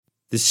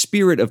The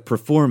spirit of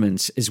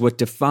performance is what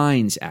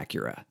defines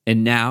Acura.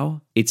 And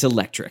now, it's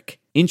electric.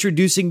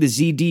 Introducing the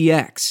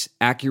ZDX,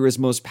 Acura's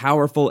most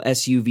powerful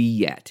SUV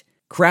yet.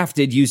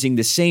 Crafted using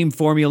the same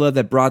formula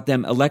that brought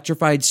them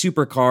electrified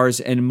supercars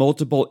and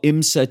multiple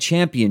IMSA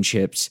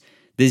championships,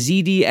 the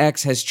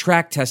ZDX has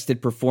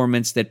track-tested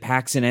performance that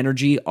packs an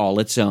energy all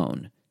its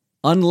own.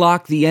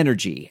 Unlock the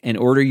energy and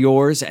order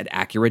yours at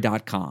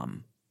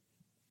Acura.com.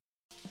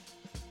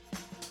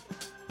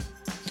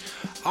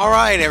 All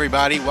right,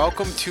 everybody.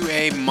 Welcome to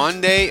a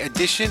Monday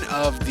edition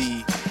of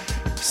the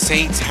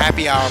Saints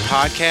Happy Hour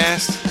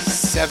podcast.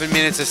 7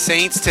 minutes of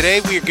Saints.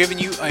 Today we are giving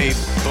you a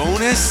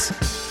bonus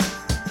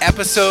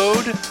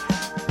episode.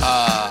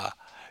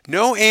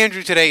 No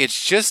Andrew today.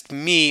 It's just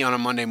me on a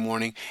Monday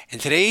morning. In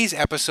today's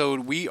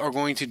episode, we are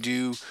going to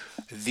do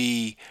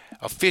the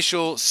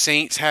official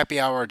Saints Happy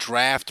Hour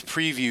draft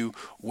preview,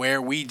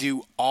 where we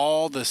do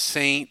all the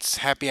Saints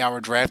Happy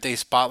Hour draft day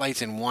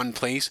spotlights in one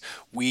place.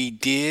 We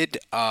did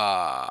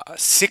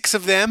 6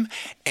 of them,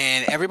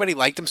 and everybody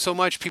liked them so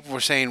much. People were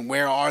saying,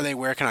 where are they?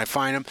 Where can I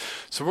find them?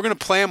 So we're going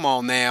to play them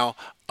all now,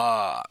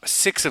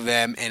 6 of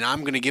them, and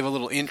I'm going to give a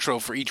little intro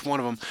for each one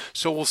of them.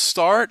 So we'll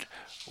start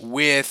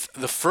with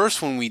the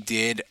first one we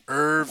did,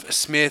 Irv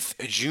Smith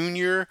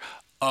Jr.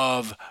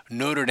 of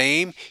Notre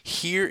Dame.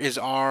 Here is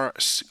our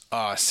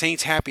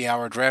Saints Happy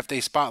Hour Draft Day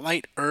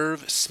Spotlight,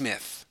 Irv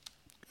Smith.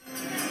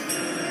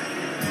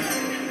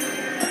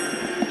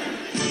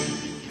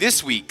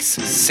 This week's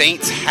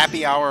Saints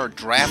Happy Hour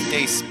Draft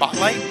Day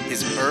Spotlight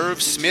is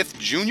Irv Smith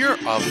Jr.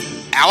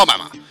 of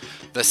Alabama.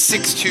 The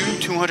 6'2",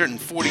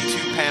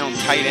 242-pound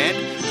tight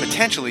end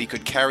potentially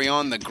could carry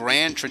on the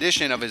grand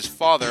tradition of his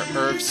father,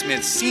 Irv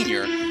Smith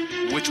Sr.,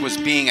 which was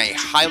being a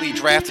highly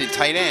drafted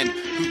tight end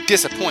who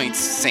disappoints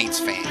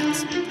Saints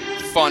fans.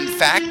 Fun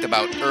fact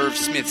about Irv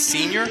Smith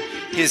Sr.,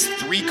 his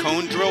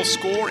 3-cone drill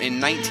score in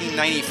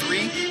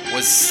 1993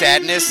 was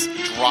sadness,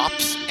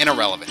 drops, and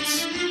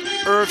irrelevance.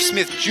 Irv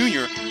Smith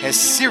Jr. has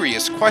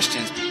serious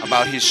questions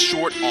about his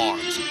short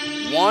arms.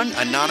 One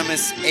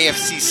anonymous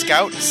AFC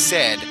scout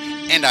said,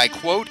 and I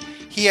quote,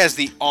 "He has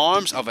the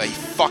arms of a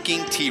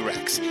fucking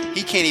T-Rex.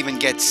 He can't even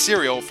get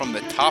cereal from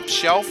the top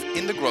shelf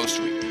in the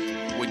grocery."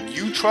 Would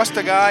you trust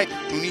a guy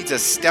who needs a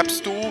step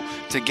stool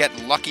to get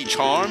Lucky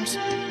Charms?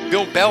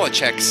 Bill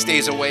Belichick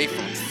stays away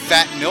from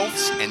fat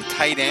MILFs and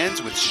tight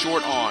ends with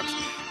short arms.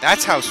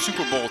 That's how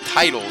Super Bowl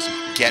titles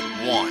get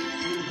won.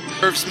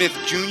 Irv Smith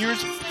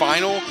Jr.'s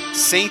final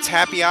Saints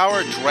Happy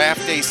Hour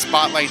Draft Day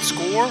Spotlight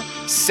score,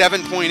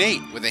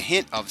 7.8, with a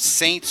hint of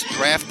Saints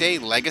Draft Day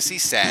legacy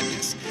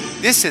sadness.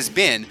 This has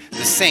been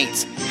the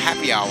Saints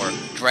Happy Hour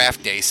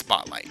Draft Day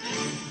Spotlight.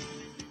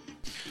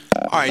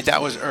 All right,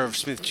 that was Irv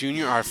Smith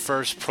Jr., our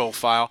first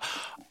profile.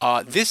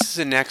 This is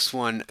the next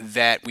one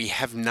that we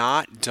have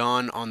not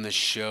done on the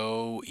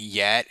show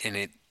yet,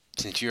 and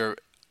since we're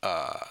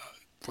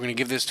going to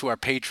give this to our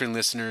patron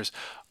listeners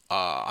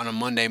on a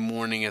Monday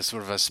morning as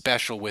sort of a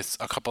special with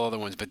a couple other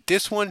ones. But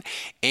this one,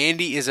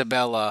 Andy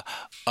Isabella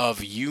of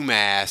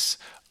UMass.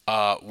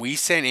 We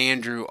sent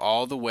Andrew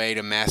all the way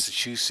to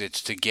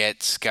Massachusetts to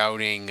get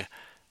scouting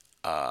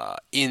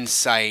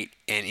insight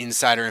and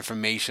insider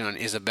information on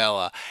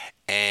Isabella.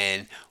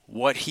 And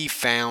what he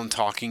found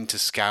talking to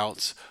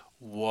scouts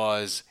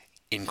was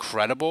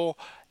incredible,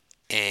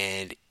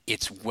 and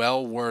it's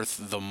well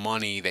worth the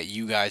money that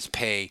you guys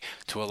pay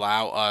to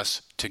allow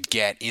us to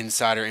get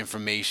insider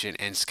information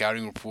and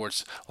scouting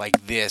reports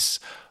like this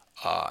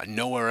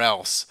nowhere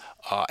else.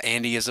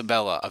 Andy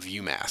Isabella of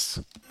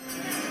UMass.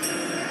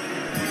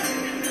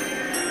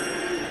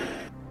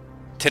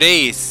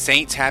 Today's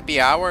Saints Happy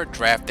Hour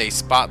Draft Day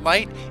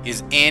Spotlight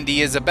is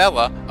Andy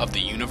Isabella of the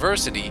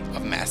University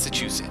of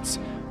Massachusetts.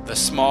 The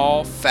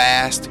small,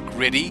 fast,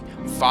 gritty,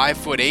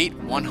 5'8",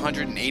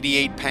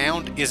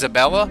 188-pound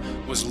Isabella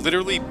was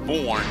literally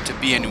born to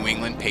be a New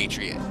England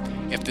Patriot.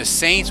 If the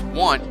Saints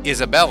want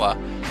Isabella,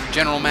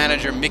 General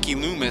Manager Mickey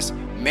Loomis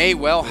may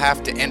well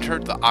have to enter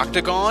the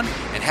octagon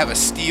and have a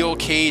steel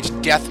cage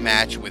death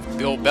match with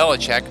Bill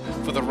Belichick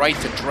for the right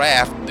to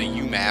draft the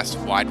UMass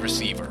wide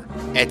receiver.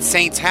 At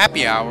Saints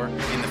Happy Hour,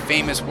 in the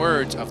famous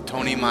words of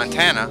Tony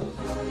Montana,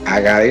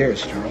 "I got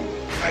ears, Charles.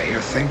 I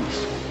hear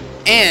things."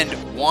 And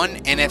one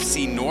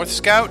NFC North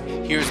scout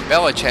hears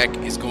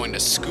Belichick is going to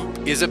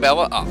scoop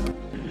Isabella up.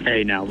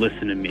 Hey, now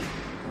listen to me.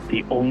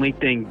 The only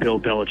thing Bill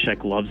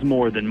Belichick loves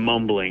more than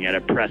mumbling at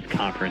a press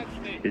conference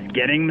is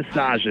getting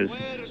massages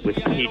with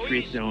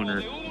Patriots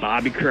owner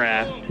Bobby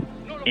Kraft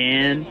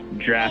and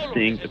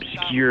drafting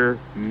obscure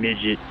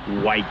midget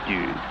white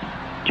dudes,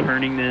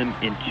 turning them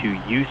into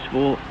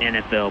useful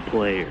NFL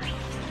players.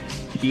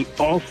 He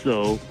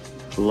also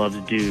loves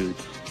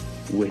dudes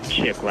with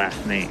chick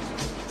last names.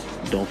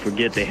 Don't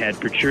forget they had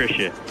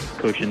Patricia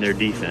coaching their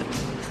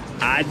defense.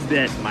 I'd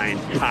bet my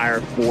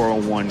entire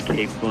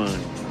 401k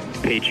fund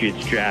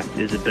Patriots draft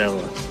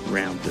Isabella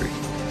round 3.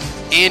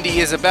 Andy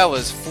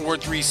Isabella's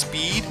 4.3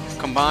 speed,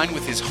 combined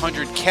with his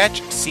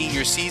 100-catch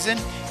senior season,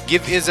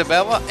 give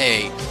Isabella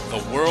a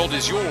 "The World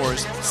Is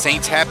Yours"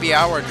 Saints Happy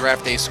Hour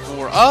Draft Day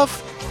score of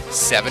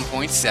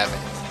 7.7.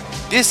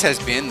 This has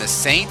been the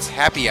Saints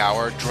Happy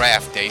Hour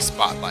Draft Day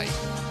Spotlight.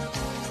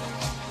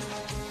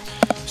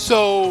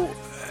 So,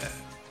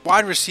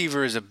 wide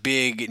receiver is a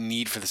big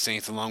need for the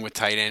Saints along with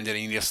tight end. They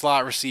need a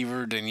slot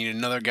receiver. They need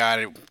another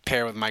guy to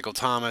pair with Michael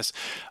Thomas.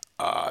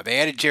 They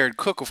added Jared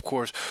Cook, of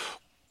course.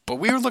 But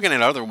we were looking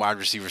at other wide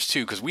receivers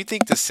too because we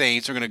think the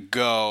Saints are going to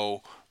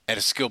go at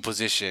a skill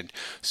position.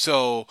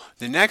 So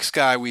the next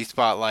guy we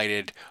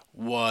spotlighted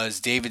was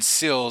David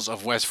Sills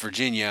of West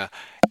Virginia.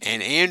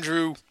 And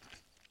Andrew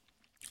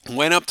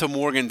went up to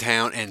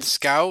Morgantown, and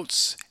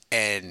scouts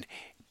and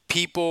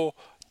people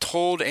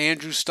told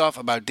Andrew stuff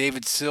about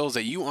David Sills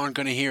that you aren't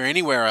going to hear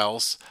anywhere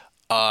else.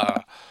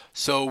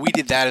 So we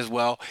did that as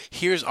well.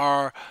 Here's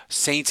our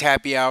Saints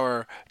Happy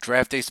Hour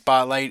Draft Day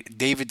Spotlight,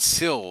 David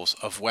Sills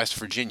of West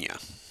Virginia.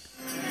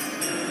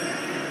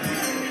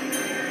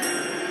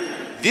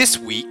 This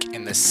week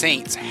in the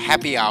Saints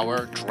Happy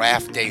Hour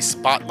Draft Day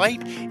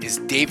Spotlight is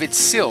David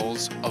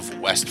Sills of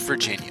West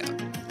Virginia.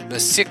 The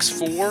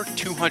 6'4",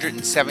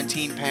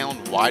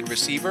 217-pound wide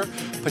receiver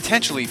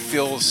potentially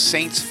fills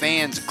Saints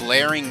fans'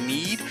 glaring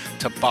need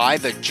to buy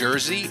the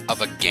jersey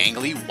of a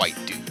gangly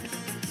white dude.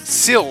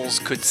 Sills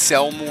could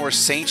sell more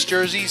Saints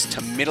jerseys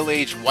to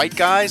middle-aged white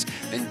guys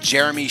than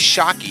Jeremy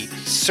Shockey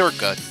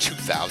circa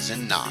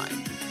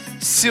 2009.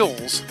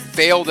 Sills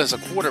failed as a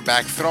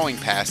quarterback throwing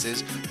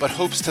passes, but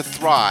hopes to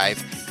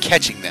thrive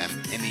catching them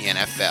in the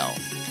NFL.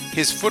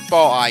 His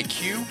football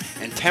IQ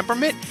and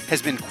temperament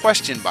has been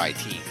questioned by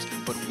teams,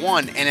 but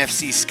one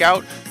NFC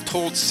scout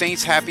told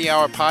Saints Happy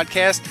Hour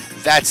podcast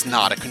that's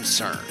not a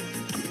concern.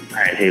 All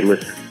right, hey,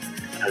 listen.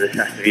 This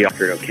has to be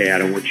offered, okay? I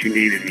don't want you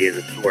naming me as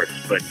a source,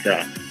 but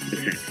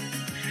listen,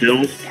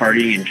 Sills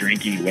partying and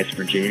drinking in West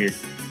Virginia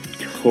is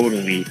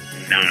totally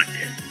not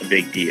a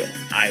big deal.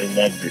 I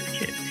love this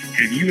kid.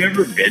 Have you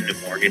ever been to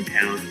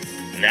Morgantown?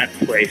 That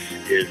place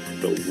is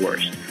the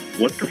worst.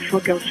 What the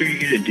fuck else are you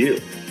going to do?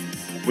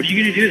 What are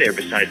you going to do there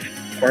besides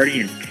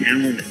party and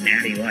pound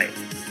natty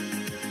life?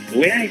 The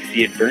way I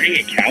see it, burning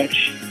a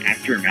couch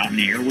after a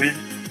Mountaineer win,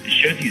 it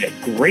shows he's a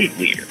great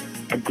leader,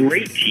 a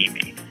great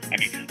teammate. I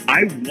mean,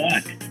 I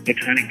want the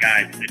kind of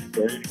guys that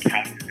burn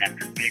couches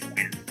after big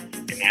wins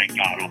in that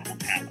god-awful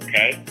town,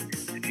 okay?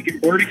 If you can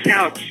burn a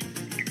couch,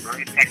 you can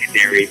burn a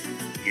secondary,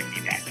 give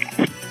me that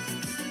guy.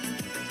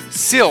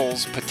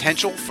 Sills'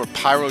 potential for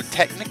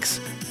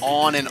pyrotechnics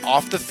on and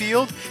off the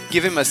field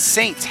give him a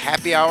Saints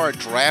Happy Hour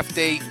Draft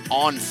Day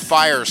on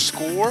fire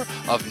score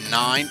of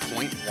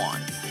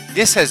 9.1.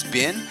 This has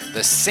been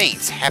the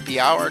Saints Happy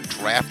Hour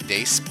Draft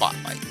Day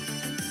Spotlight.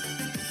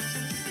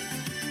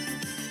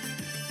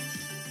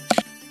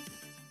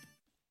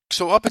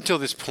 So up until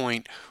this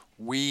point,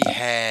 we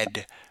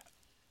had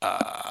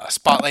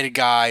spotlighted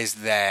guys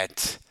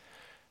that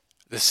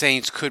the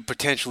Saints could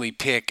potentially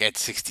pick at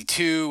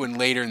 62 and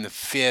later in the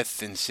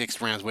 5th and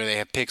 6th rounds where they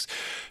have picks.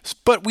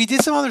 But we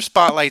did some other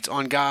spotlights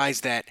on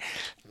guys that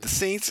the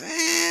Saints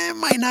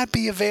might not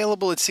be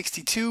available at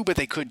 62, but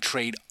they could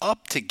trade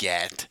up to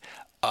get.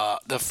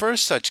 The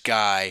first such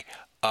guy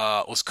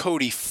was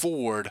Cody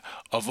Ford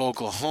of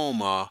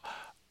Oklahoma.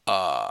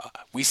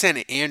 We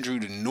sent Andrew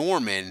to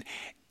Norman,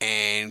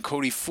 and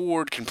Cody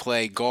Ford can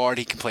play guard,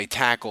 he can play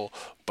tackle,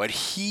 but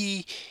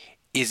he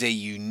is a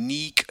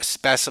unique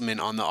specimen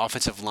on the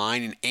offensive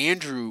line, and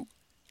Andrew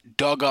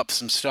dug up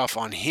some stuff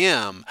on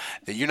him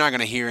that you're not going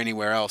to hear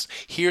anywhere else.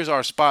 Here's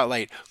our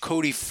spotlight,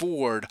 Cody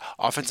Ford,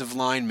 offensive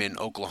lineman,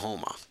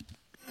 Oklahoma.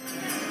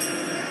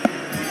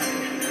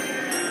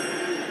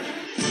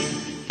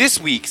 This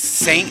week's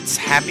Saints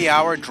Happy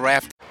Hour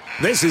Draft.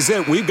 This is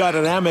it. We've got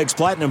an Amex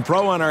Platinum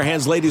Pro on our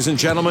hands, ladies and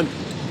gentlemen.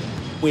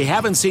 We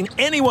haven't seen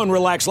anyone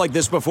relax like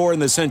this before in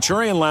the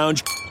Centurion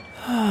Lounge.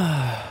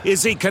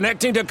 Is he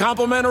connecting to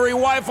complimentary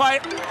Wi-Fi?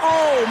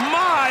 Oh,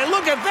 my!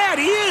 Look at that!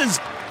 He is!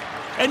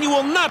 And you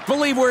will not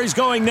believe where he's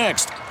going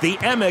next. The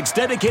Amex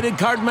dedicated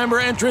card member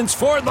entrance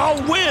for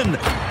the win!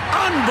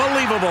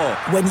 Unbelievable!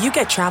 When you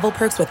get travel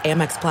perks with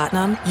Amex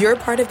Platinum, you're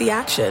part of the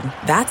action.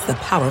 That's the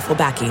powerful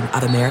backing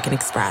of American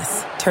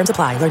Express. Terms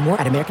apply. Learn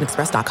more at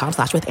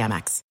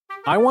americanexpress.com/withAmex.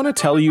 I want to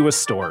tell you a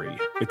story.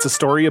 It's a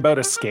story about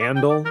a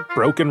scandal,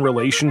 broken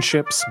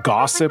relationships,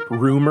 gossip,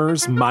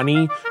 rumors,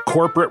 money,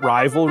 corporate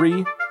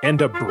rivalry,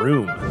 and a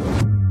broom.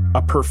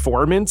 A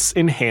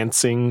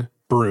performance-enhancing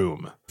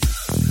broom.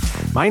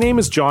 My name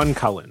is John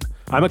Cullen.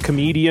 I'm a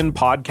comedian,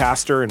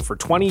 podcaster, and for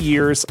 20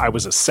 years, I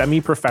was a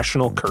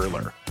semi-professional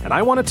curler. And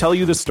I want to tell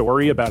you the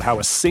story about how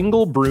a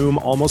single broom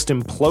almost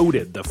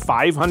imploded the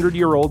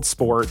 500-year-old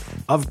sport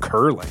of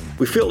curling.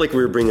 We felt like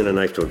we were bringing a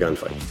knife to a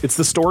gunfight. It's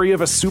the story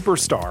of a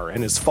superstar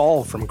and his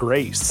fall from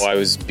grace. Well, I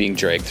was being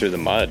dragged through the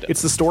mud.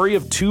 It's the story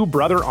of two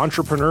brother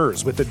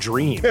entrepreneurs with a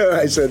dream.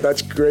 I said,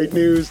 that's great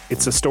news.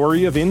 It's a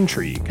story of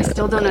intrigue. I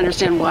still don't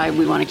understand why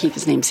we want to keep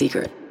his name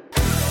secret.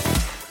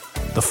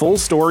 The full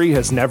story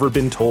has never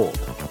been told,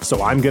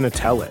 so I'm going to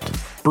tell it.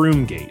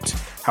 Broomgate,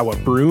 how a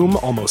broom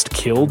almost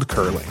killed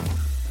curling.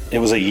 It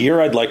was a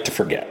year I'd like to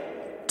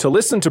forget. To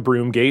listen to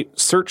Broomgate,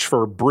 search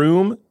for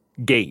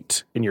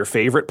Broomgate in your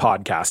favorite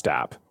podcast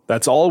app.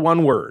 That's all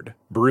one word,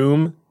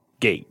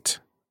 Broomgate.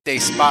 Day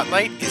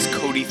Spotlight is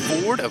Cody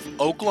Ford of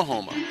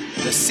Oklahoma.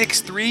 The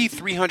 6'3",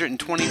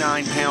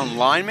 329-pound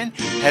lineman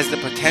has the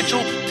potential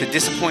to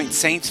disappoint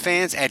Saints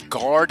fans at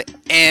guard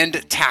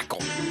and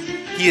tackle.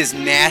 He is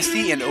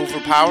nasty and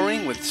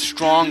overpowering with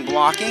strong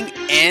blocking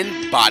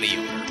and body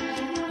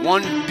odor.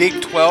 One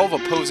Big 12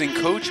 opposing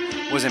coach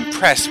was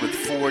impressed with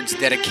Ford's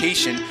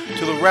dedication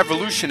to the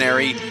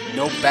revolutionary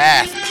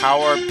no-bath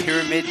power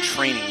pyramid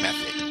training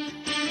method.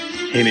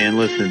 Hey man,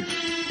 listen.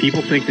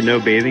 People think the no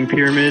bathing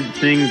pyramid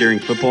thing during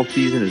football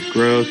season is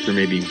gross or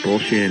maybe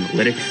bullshit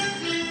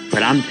analytics.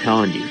 But I'm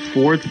telling you,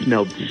 Ford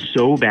smelled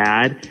so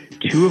bad,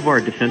 2 of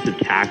our defensive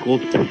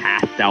tackles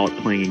passed out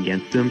playing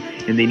against him,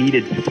 and they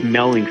needed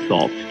smelling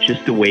salts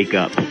just to wake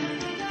up.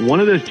 One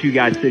of those 2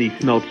 guys said he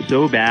smelled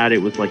so bad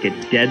it was like a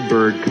dead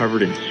bird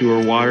covered in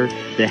sewer water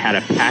that had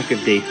a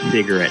pack-a-day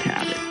cigarette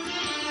habit.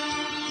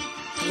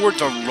 Ford's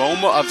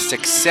aroma of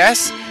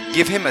success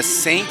give him a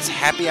Saints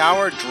Happy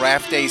Hour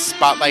Draft Day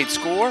Spotlight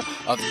score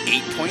of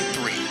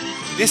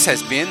 8.3. This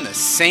has been the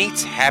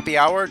Saints Happy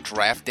Hour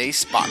Draft Day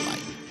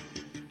Spotlight.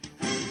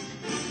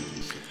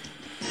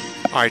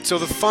 Alright, so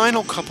the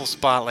final couple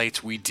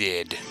spotlights we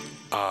did,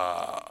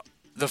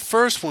 the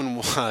first one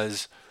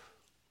was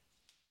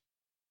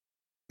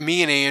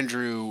me and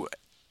Andrew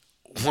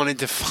wanted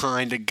to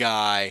find a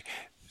guy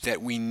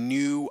that we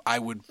knew I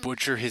would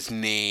butcher his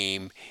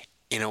name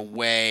in a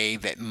way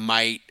that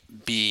might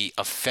be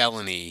a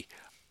felony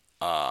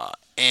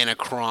and a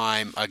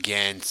crime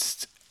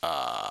against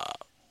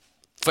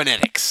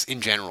phonetics in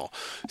general.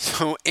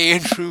 So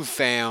Andrew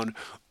found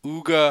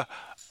Uga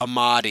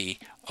Amadi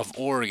of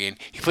Oregon.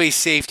 He plays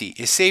safety.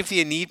 Is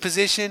safety a need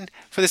position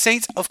for the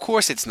Saints? Of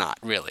course it's not,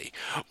 really.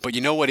 But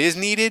you know what is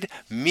needed?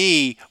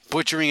 Me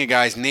butchering a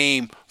guy's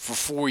name for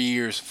 4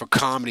 years for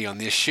comedy on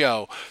this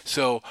show.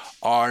 So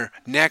our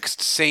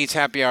next Saints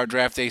Happy Hour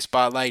Draft Day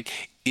Spotlight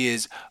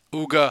is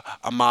Uga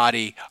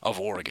Amadi of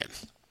Oregon.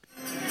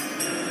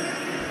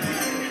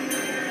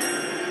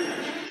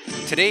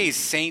 Today's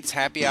Saints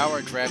Happy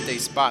Hour Draft Day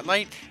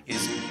Spotlight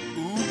is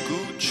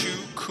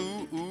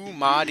Uguchukwu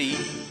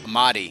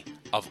Amadi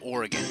of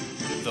Oregon.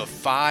 The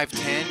 5'10",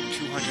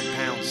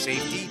 200-pound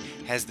safety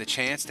has the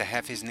chance to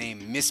have his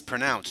name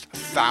mispronounced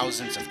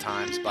thousands of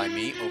times by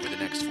me over the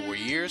next 4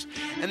 years,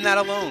 and that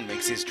alone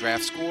makes his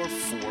draft score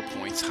 4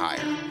 points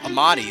higher.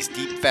 Amadi's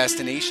deep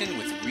fascination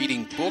with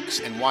reading books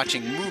and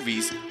watching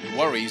movies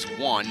worries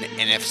one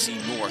NFC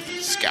North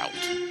scout.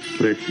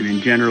 Listen,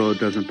 in general, it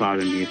doesn't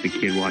bother me if a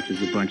kid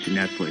watches a bunch of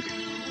Netflix,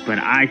 but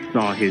I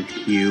saw his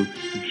cue.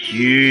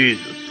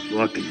 Jesus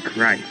fucking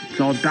Christ.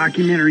 It's all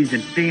documentaries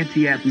and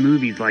fancy-ass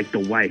movies like The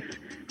Wife.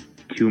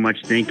 Too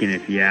much thinking,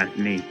 if you ask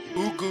me.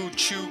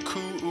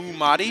 Uguchukwu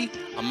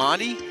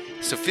Amadi,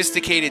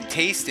 sophisticated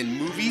taste in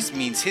movies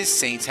means his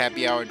Saints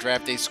Happy Hour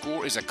Draft Day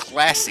score is a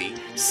classy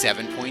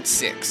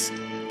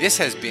 7.6. This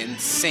has been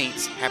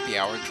Saints Happy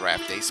Hour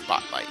Draft Day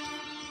Spotlight.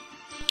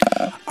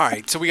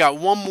 Alright, so we got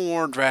one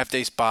more Draft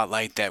Day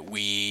Spotlight that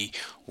we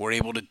were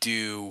able to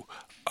do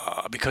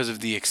because of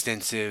the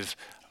extensive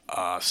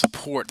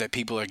support that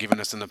people are giving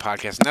us on the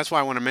podcast, and that's why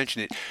I want to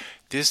mention it.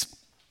 This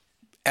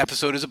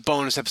episode is a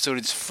bonus episode.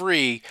 It's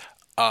free,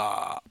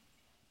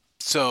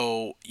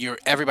 so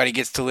everybody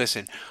gets to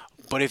listen.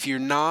 But if you're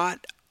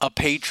not a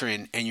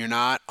patron and you're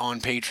not on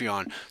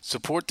Patreon,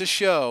 support the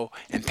show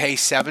and pay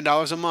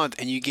 $7 a month,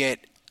 and you get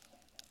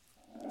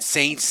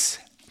Saints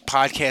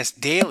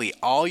Podcast Daily.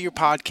 All your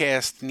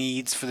podcast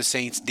needs for the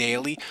Saints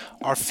Daily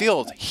are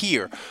filled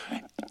here.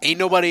 Ain't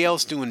nobody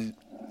else doing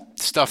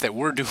stuff that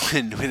we're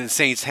doing with the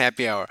Saints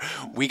Happy Hour.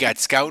 We got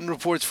scouting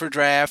reports for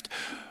draft.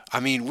 I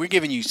mean, we're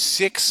giving you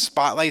 6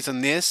 spotlights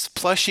on this,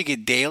 plus you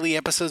get daily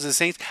episodes of the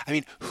Saints. I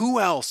mean, who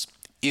else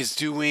is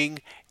doing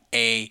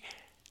a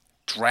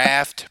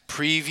draft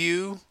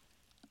preview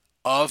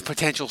of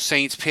potential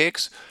Saints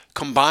picks,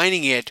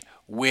 combining it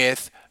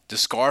with the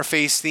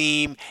Scarface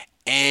theme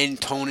and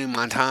Tony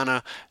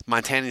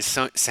Montana's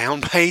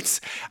sound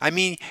bites? I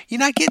mean, you're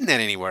not getting that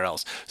anywhere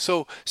else.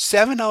 So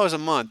 $7 a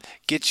month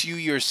gets you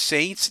your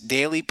Saints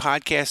daily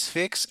podcast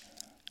fix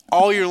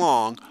all year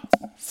long,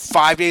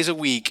 5 days a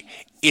week.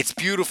 It's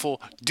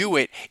beautiful. Do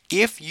it.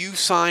 If you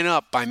sign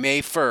up by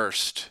May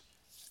 1st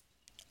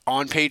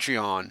on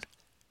Patreon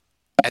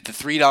at the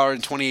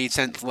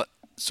 $3.28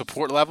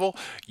 support level,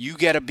 you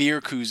get a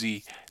beer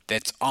koozie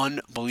that's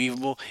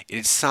unbelievable. It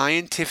is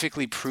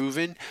scientifically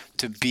proven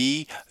to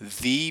be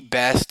the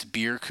best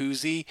beer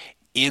koozie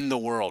in the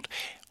world.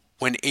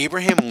 When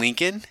Abraham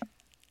Lincoln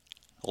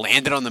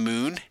landed on the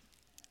moon,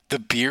 the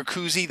beer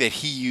koozie that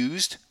he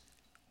used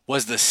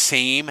was the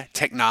same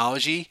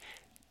technology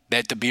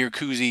that the beer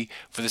koozie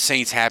for the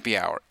Saints Happy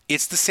Hour.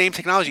 It's the same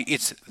technology.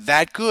 It's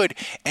that good,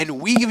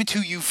 and we give it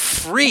to you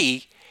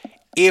free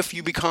if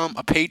you become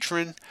a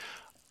patron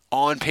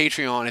on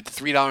Patreon at the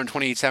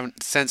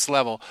 $3.28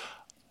 level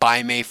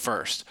by May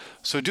 1st.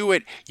 So do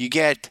it. You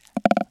get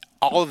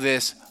all of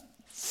this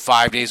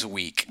 5 days a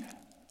week.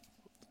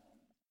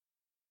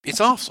 It's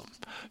awesome.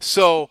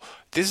 So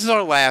this is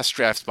our last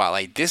draft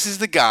spotlight. This is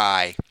the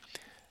guy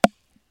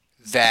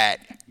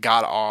that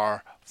got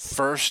our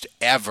first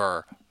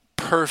ever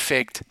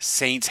perfect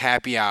Saints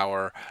Happy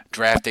Hour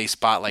Draft Day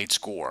Spotlight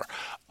score.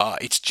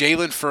 It's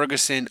Jalen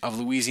Ferguson of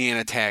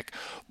Louisiana Tech,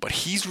 but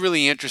he's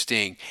really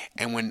interesting.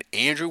 And when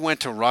Andrew went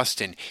to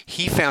Ruston,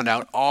 he found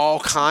out all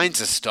kinds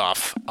of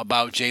stuff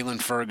about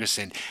Jalen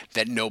Ferguson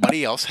that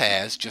nobody else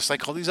has, just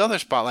like all these other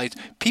spotlights.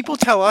 People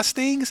tell us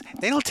things.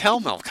 They don't tell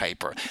Mel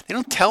Kiper. They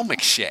don't tell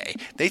McShay.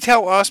 They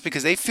tell us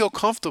because they feel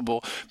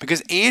comfortable,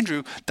 because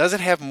Andrew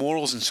doesn't have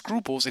morals and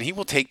scruples, and he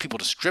will take people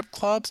to strip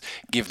clubs,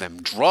 give them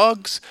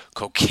drugs,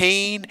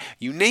 cocaine,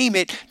 you name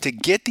it, to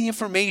get the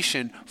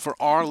information for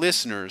our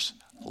listeners.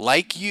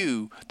 Like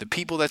you, the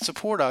people that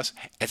support us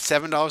at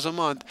 $7 a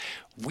month,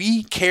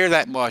 we care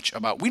that much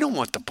about. We don't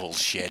want the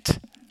bullshit,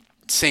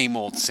 same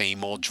old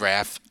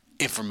draft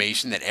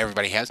information that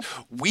everybody has.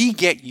 We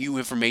get you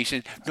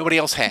information nobody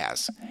else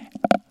has,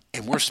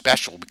 and we're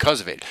special because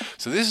of it.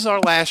 So this is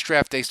our last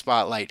Draft Day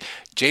Spotlight.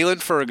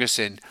 Jalen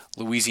Ferguson,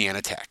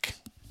 Louisiana Tech.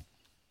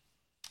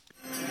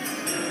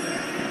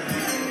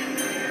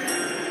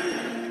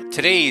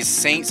 Today's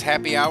Saints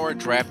Happy Hour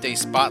Draft Day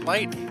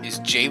Spotlight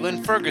is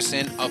Jalen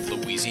Ferguson of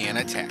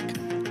Louisiana Tech.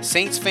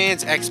 Saints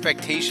fans'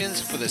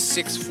 expectations for the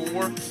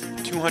 6'4",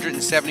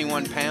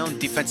 271-pound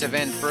defensive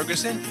end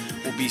Ferguson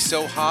will be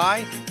so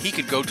high he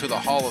could go to the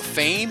Hall of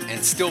Fame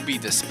and still be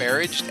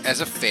disparaged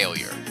as a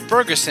failure.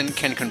 Ferguson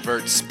can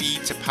convert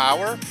speed to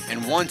power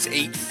and once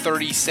ate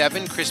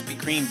 37 Krispy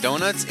Kreme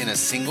donuts in a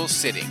single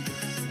sitting.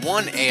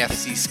 One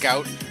AFC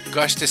scout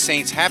gushed to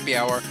Saints Happy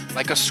Hour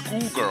like a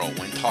schoolgirl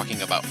when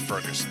talking about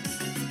Ferguson.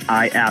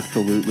 I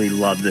absolutely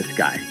love this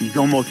guy. He's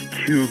almost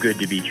too good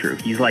to be true.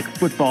 He's like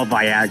football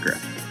Viagra.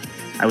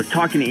 I was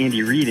talking to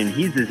Andy Reid, and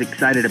he's as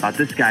excited about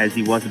this guy as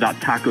he was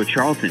about Taco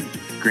Charlton.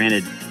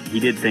 Granted, he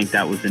did think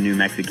that was the new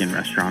Mexican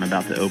restaurant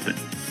about to open.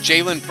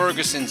 Jalen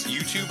Ferguson's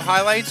YouTube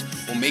highlights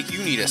will make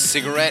you need a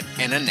cigarette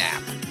and a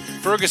nap.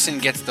 Ferguson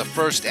gets the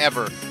first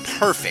ever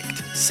perfect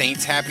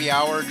Saints Happy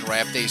Hour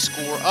Draft Day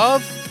score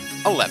of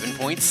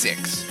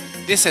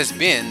 11.6. This has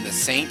been the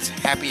Saints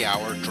Happy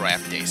Hour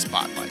Draft Day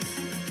Spotlight.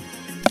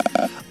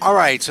 All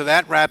right, so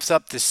that wraps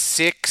up the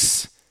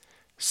 6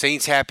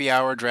 Saints Happy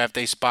Hour Draft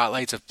Day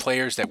Spotlights of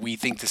players that we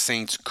think the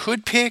Saints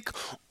could pick,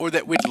 or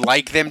that we'd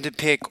like them to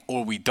pick,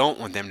 or we don't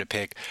want them to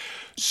pick.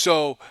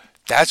 So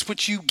that's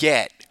what you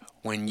get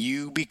when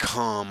you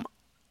become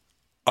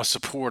a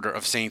supporter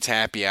of Saints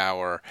Happy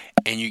Hour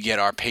and you get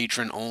our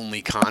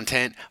patron-only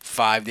content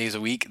 5 days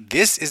a week.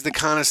 This is the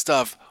kind of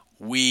stuff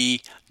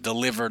we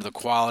deliver, the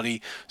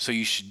quality. So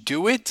you should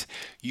do it.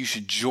 You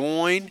should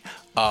join.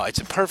 It's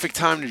a perfect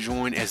time to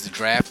join as the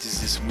draft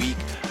is this week.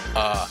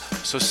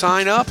 So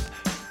sign up.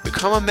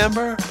 Become a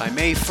member by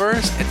May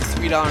 1st at the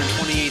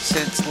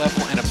 $3.28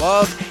 level and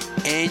above.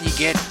 And you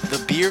get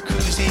the beer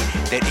koozie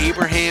that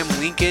Abraham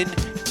Lincoln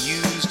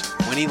used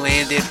when he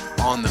landed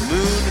on the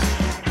moon.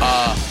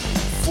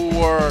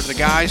 For the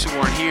guys who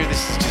aren't here,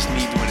 this is just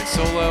me doing it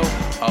solo.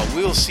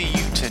 We'll see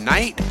you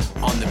tonight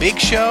on The Big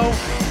Show.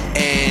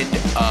 And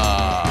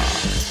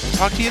we'll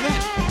talk to you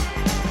then.